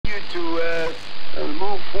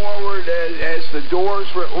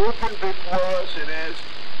doors were opened before us, and as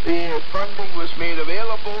the funding was made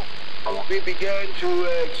available, we began to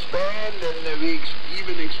expand, and we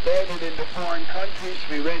even expanded into foreign countries.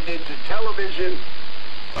 We went into television.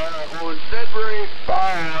 On February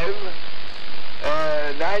 5,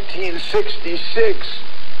 1966,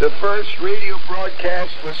 the first radio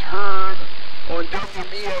broadcast was heard on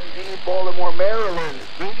WMLK Baltimore, Maryland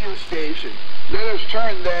radio station. Let us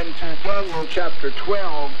turn then to Daniel chapter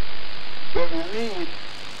 12, where we read,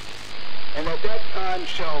 "And at that time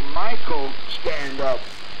shall Michael stand up."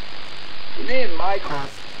 The name Michael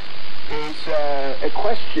is a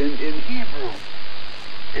question in Hebrew.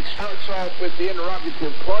 It starts off with the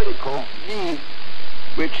interrogative particle, me,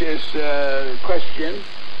 which is question,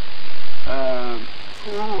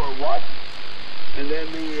 who or what, and then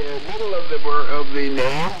the middle of the word of the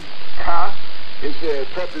name, ka, is the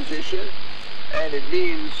preposition, and it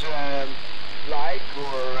means like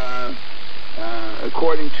or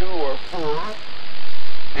according to or for,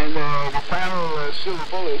 and the final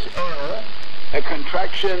syllable is a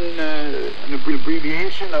contraction, an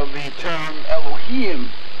abbreviation of the term Elohim,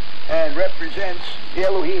 and represents the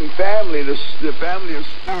Elohim family, the family of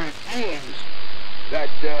spirit beings that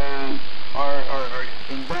are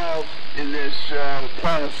involved in this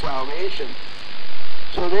plan of salvation.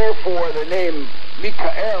 So therefore the name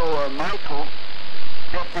Mikael or Michael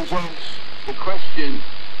represents the question,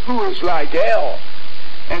 who is like El?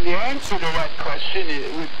 And the answer to that question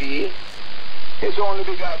would be his only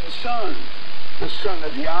begotten Son, the Son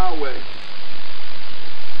of Yahweh,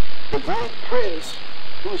 the great prince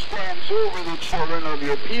who stands over the children of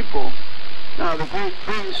your people. Now the great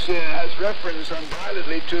prince has reference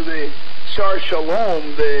undoubtedly to the Shar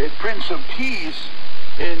Shalom, the Prince of Peace,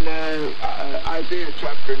 in Isaiah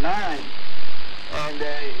chapter 9. And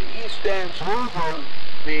he stands over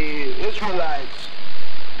the Israelites,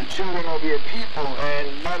 the children of your people,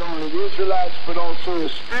 and not only the Israelites, but also the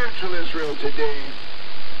spiritual Israel today.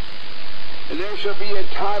 And there shall be a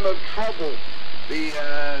time of trouble. The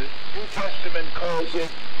New Testament calls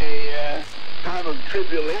it a time of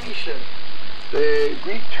tribulation. The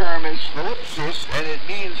Greek term is thlipsis, and it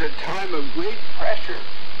means a time of great pressure.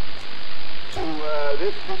 So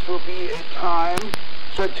this will be a time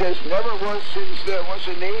such as never was since there was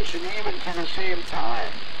a nation, even to the same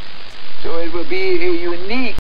time. So it will be a unique